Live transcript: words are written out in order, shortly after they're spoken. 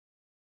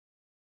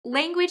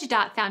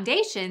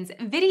Language.Foundation's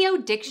Video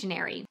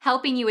Dictionary,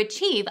 helping you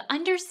achieve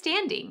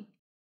understanding.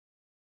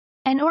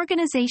 An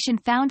organization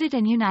founded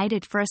and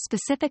united for a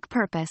specific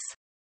purpose.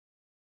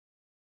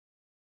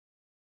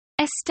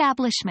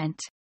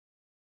 Establishment.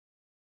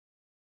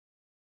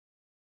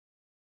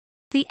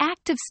 The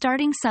act of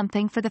starting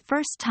something for the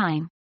first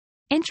time.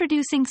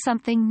 Introducing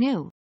something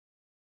new.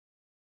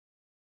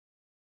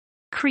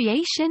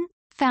 Creation,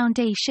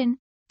 foundation,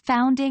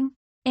 founding,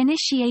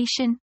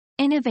 initiation,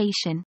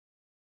 innovation.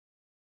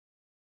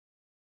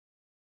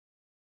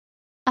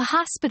 A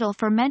hospital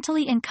for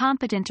mentally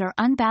incompetent or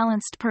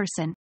unbalanced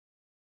person.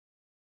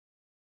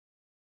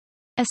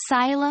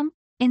 Asylum,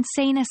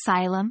 insane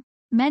asylum,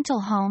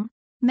 mental home,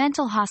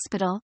 mental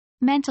hospital,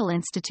 mental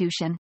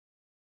institution.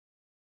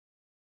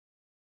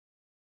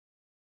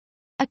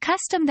 A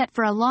custom that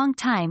for a long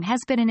time has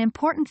been an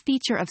important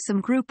feature of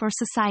some group or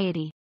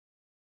society.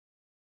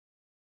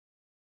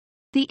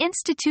 The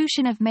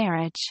institution of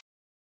marriage.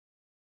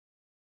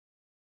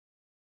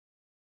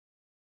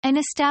 An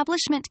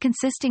establishment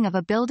consisting of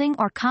a building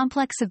or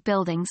complex of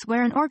buildings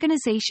where an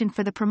organization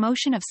for the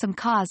promotion of some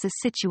cause is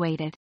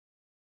situated.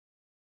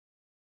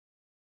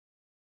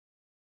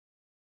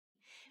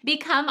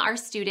 Become our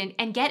student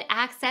and get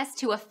access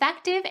to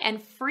effective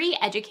and free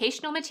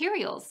educational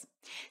materials.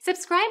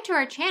 Subscribe to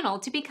our channel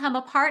to become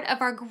a part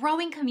of our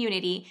growing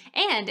community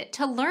and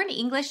to learn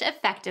English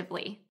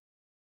effectively.